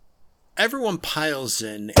 Everyone piles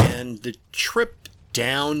in, and the trip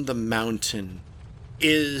down the mountain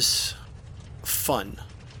is fun.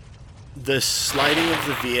 The sliding of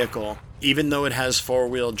the vehicle, even though it has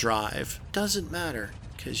four-wheel drive, doesn't matter,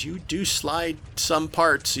 because you do slide some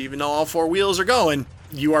parts, even though all four wheels are going.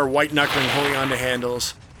 You are white-knuckling, holding onto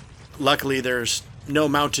handles. Luckily, there's no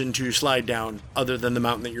mountain to slide down other than the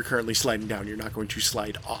mountain that you're currently sliding down. You're not going to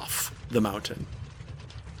slide off the mountain.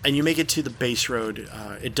 And you make it to the base road.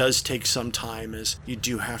 It does take some time, as you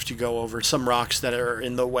do have to go over some rocks that are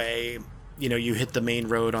in the way. You know, you hit the main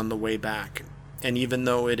road on the way back. And even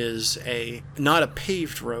though it is not a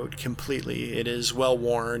paved road completely, it is well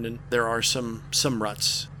worn and there are some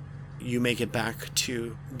ruts. You make it back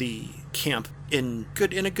to the camp in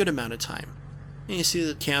a good amount of time. And you see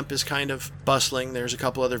the camp is kind of bustling. There's a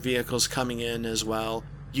couple other vehicles coming in as well.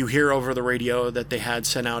 You hear over the radio that they had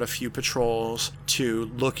sent out a few patrols to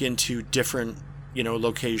look into different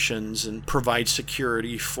locations and provide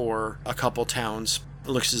security for a couple towns. It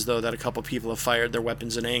looks as though that a couple people have fired their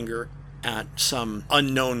weapons in anger at some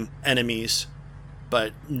unknown enemies,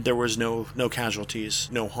 but there was no casualties,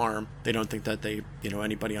 no harm. They don't think that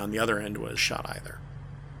anybody on the other end was shot either.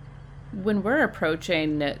 When we're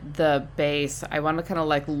approaching the base, I want to kind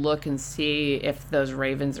of look and see if those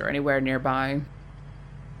ravens are anywhere nearby.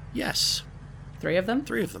 Yes. 3 of them?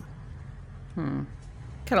 3 of them.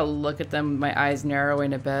 Kind of look at them, my eyes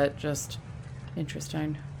narrowing a bit. Just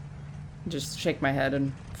interesting. Just shake my head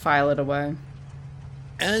and file it away.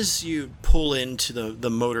 As you pull into the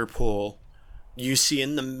motor pool, you see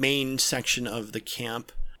in the main section of the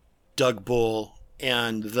camp, Doug Bull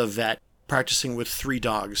and the vet practicing with 3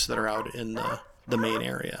 dogs that are out in the main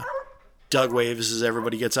area. Doug waves as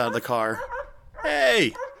everybody gets out of the car.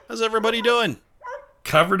 Hey, how's everybody doing?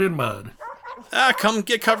 Covered in mud. Come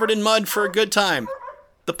get covered in mud for a good time.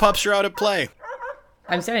 The pups are out at play.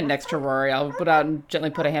 I'm standing next to Rory. I'll put out and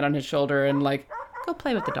gently put a hand on his shoulder and go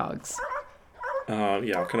play with the dogs.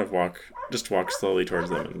 Yeah, I'll kind of walk slowly towards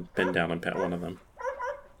them and bend down and pet one of them.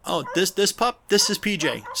 Oh, this pup? This is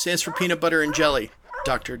PJ. Stands for peanut butter and jelly,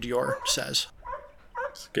 Dr. Dior says.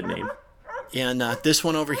 It's a good name. And this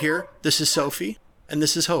one over here, this is Sophie, and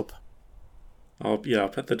this is Hope. I'll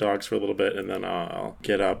pet the dogs for a little bit, and then I'll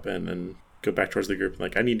get up and then go back towards the group.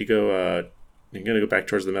 I need to go, I'm going to go back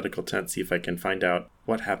towards the medical tent, see if I can find out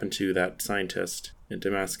what happened to that scientist in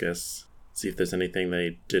Damascus. See if there's anything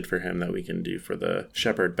they did for him that we can do for the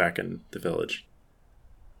shepherd back in the village.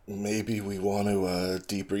 Maybe we want to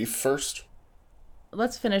debrief first?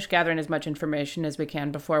 Let's finish gathering as much information as we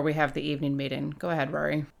can before we have the evening meeting. Go ahead,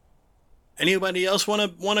 Rory. Anybody else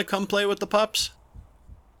want to come play with the pups?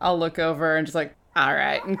 I'll look over and just all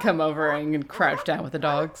right, and come over and crouch down with the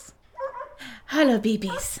dogs. Hello,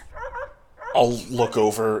 babies. I'll look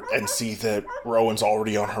over and see that Rowan's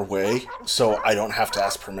already on her way, so I don't have to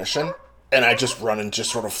ask permission. And I just run and just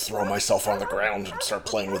sort of throw myself on the ground and start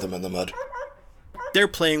playing with them in the mud. They're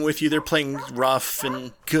playing with you. They're playing rough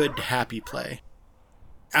and good, happy play.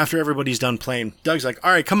 After everybody's done playing, Doug's like,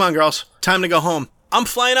 all right, come on, girls. Time to go home. I'm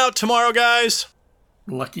flying out tomorrow, guys.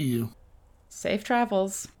 Lucky you. Safe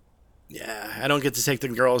travels. Yeah, I don't get to take the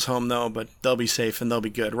girls home, though, but they'll be safe and they'll be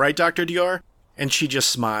good. Right, Dr. Dior? And she just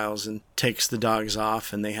smiles and takes the dogs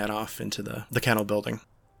off, and they head off into the kennel building.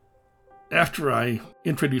 After I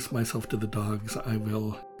introduce myself to the dogs, I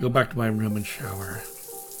will go back to my room and shower.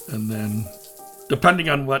 And then, depending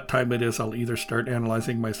on what time it is, I'll either start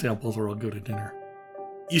analyzing my samples or I'll go to dinner.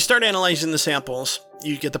 You start analyzing the samples.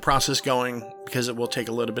 You get the process going because it will take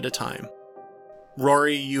a little bit of time.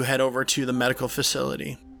 Rory, you head over to the medical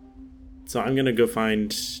facility. So I'm going to go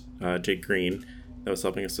find Jake Green that was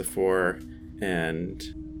helping us before and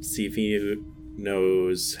see if he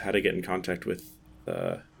knows how to get in contact with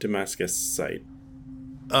the Damascus site.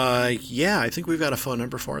 Yeah, I think we've got a phone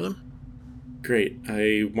number for them. Great.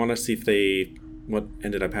 I want to see if what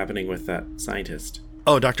ended up happening with that scientist.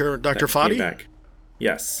 Oh, Dr. Foddy? Back.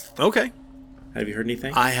 Yes. Okay. Have you heard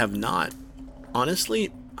anything? I have not.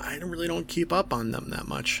 Honestly, I really don't keep up on them that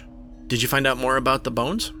much. Did you find out more about the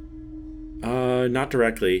bones? Not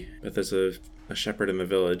directly, but there's a shepherd in the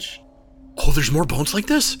village. Oh, there's more bones like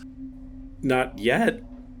this? Not yet.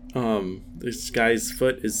 This guy's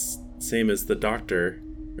foot is same as the doctor,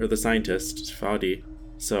 or the scientist, Foddy.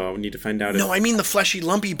 So I need to find out No, I mean the fleshy,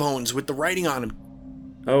 lumpy bones with the writing on them.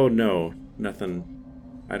 Oh, no. Nothing.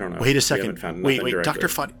 I don't know. Wait a second. Wait, directly.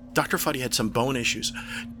 Dr. Foddy had some bone issues.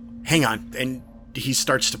 Hang on. And he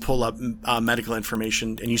starts to pull up medical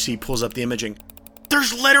information, and you see he pulls up the imaging.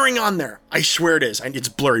 There's lettering on there. I swear it is. It's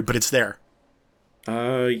blurry, but it's there.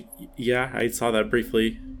 Yeah, I saw that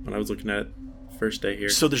briefly when I was looking at it first day here.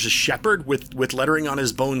 So there's a shepherd with lettering on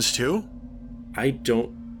his bones too? I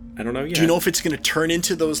don't know yet. Do you know if it's going to turn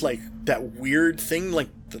into those, that weird thing?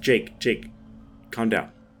 Jake, calm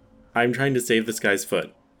down. I'm trying to save this guy's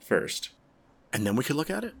foot first. And then we could look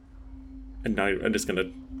at it? And now I'm just going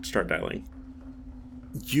to start dialing.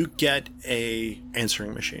 You get a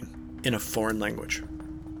answering machine in a foreign language.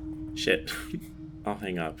 Shit. I'll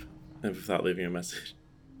hang up without leaving a message.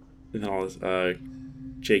 And then I'll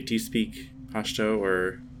Jake, do you speak Pashto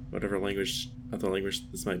or whatever other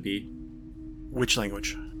language this might be? Which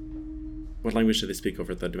language? What language do they speak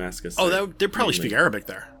over at the Damascus? Oh, they probably speak Arabic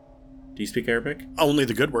there. Do you speak Arabic? Only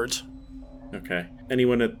the good words. Okay.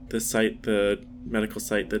 Anyone at the site, the medical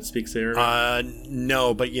site, that speaks Arabic?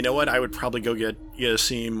 No, but you know what? I would probably go get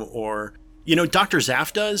Yasim or... Dr.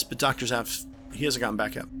 Zaff does, but Dr. Zaff, he hasn't gotten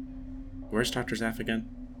back yet. Where's Dr. Zaff again?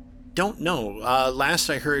 Don't know. Last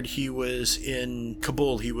I heard, he was in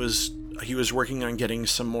Kabul. He was working on getting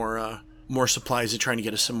some more more supplies and trying to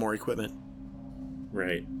get us some more equipment.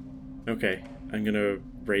 Right. Okay. I'm gonna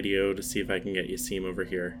radio to see if I can get Yasim over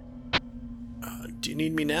here. Do you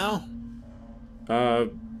need me now?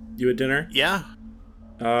 You at dinner? Yeah.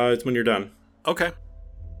 It's when you're done. Okay.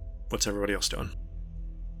 What's everybody else doing?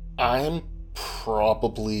 I'm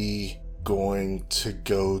probably going to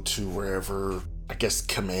go to wherever, I guess,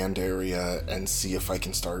 command area and see if I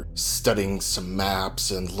can start studying some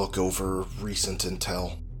maps and look over recent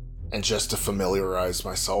intel. And just to familiarize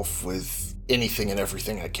myself with anything and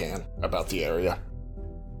everything I can about the area.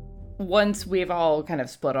 Once we've all kind of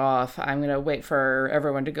split off, I'm going to wait for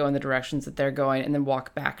everyone to go in the directions that they're going and then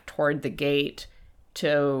walk back toward the gate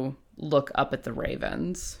to look up at the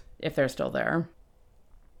ravens, if they're still there.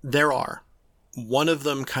 There are. One of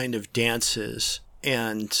them kind of dances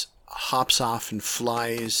and hops off and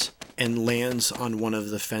flies and lands on one of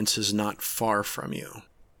the fences not far from you.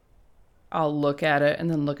 I'll look at it and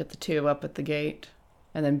then look at the two up at the gate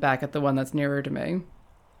and then back at the one that's nearer to me.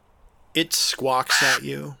 It squawks at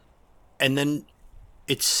you, and then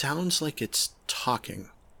it sounds like it's talking.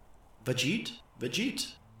 Vajit?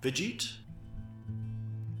 Vajit? Vajit?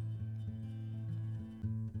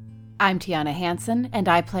 I'm Tiana Hansen, and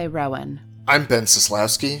I play Rowan. I'm Ben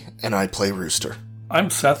Sislowski, and I play Rooster. I'm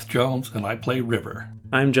Seth Jones, and I play River.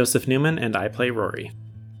 I'm Joseph Newman, and I play Rory.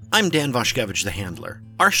 I'm Dan Voshkevich, the Handler.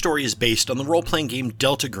 Our story is based on the role-playing game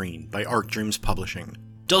Delta Green by Arc Dreams Publishing.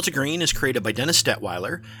 Delta Green is created by Dennis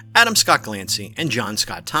Detweiler, Adam Scott Glancy, and John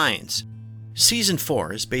Scott Tynes. Season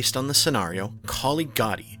 4 is based on the scenario Kali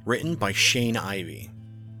Gotti, written by Shane Ivey.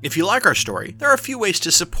 If you like our story, there are a few ways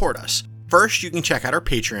to support us. First, you can check out our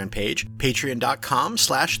Patreon page,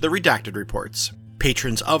 patreon.com/theredactedreports.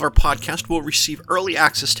 Patrons of our podcast will receive early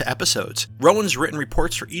access to episodes, Rowan's written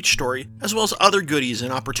reports for each story, as well as other goodies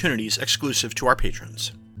and opportunities exclusive to our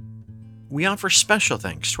patrons. We offer special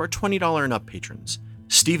thanks to our $20 and up patrons: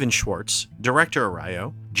 Stephen Schwartz, Director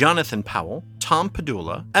Arayo, Jonathan Powell, Tom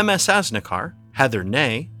Padula, MS Asnikar, Heather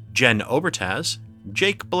Ney, Jen Obertaz,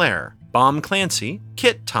 Jake Blair, Baum Clancy,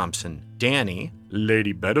 Kit Thompson, Danny,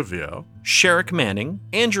 Lady Bedivere, Sherrick Manning,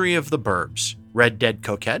 Andrea of the Burbs, Red Dead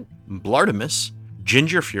Coquette, Blartimus,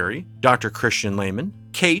 Ginger Fury, Dr. Christian Lehman,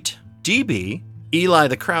 Kate, DB, Eli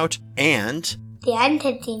the Kraut, and the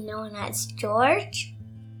entity known as George.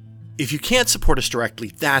 If you can't support us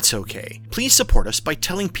directly, that's okay. Please support us by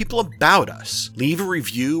telling people about us. Leave a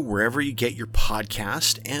review wherever you get your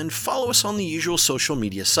podcast, and follow us on the usual social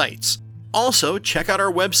media sites. Also, check out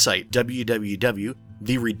our website,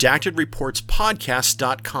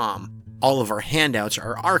 www.theredactedreportspodcast.com. All of our handouts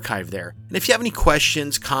are archived there, and if you have any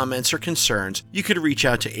questions, comments, or concerns, you could reach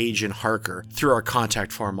out to Agent Harker through our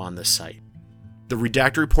contact form on this site. The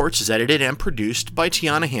Redacted Reports is edited and produced by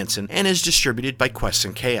Tiana Hansen and is distributed by Quest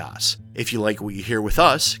and Chaos. If you like what you hear with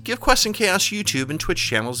us, give Quest and Chaos YouTube and Twitch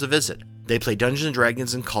channels a visit. They play Dungeons &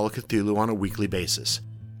 Dragons and Call of Cthulhu on a weekly basis.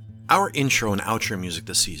 Our intro and outro music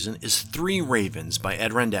this season is 3 Ravens by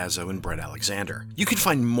Ed Randazzo and Brett Alexander. You can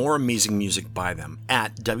find more amazing music by them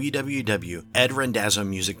at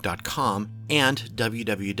www.edrandazzomusic.com and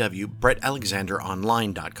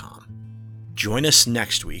www.brettalexanderonline.com. Join us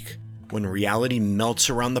next week when reality melts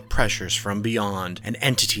around the pressures from beyond and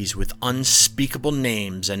entities with unspeakable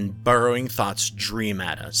names and burrowing thoughts dream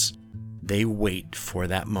at us. They wait for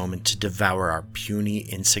that moment to devour our puny,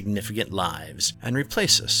 insignificant lives and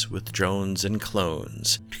replace us with drones and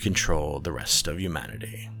clones to control the rest of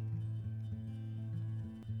humanity.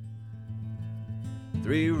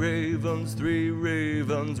 3 ravens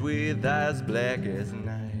with eyes black as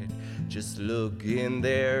night. Just look in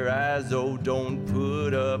their eyes, oh, don't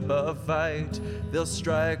put up a fight. They'll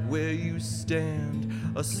strike where you stand,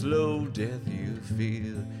 a slow death you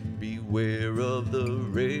feel. Beware of the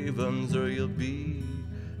ravens or you'll be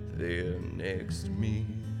their next meal.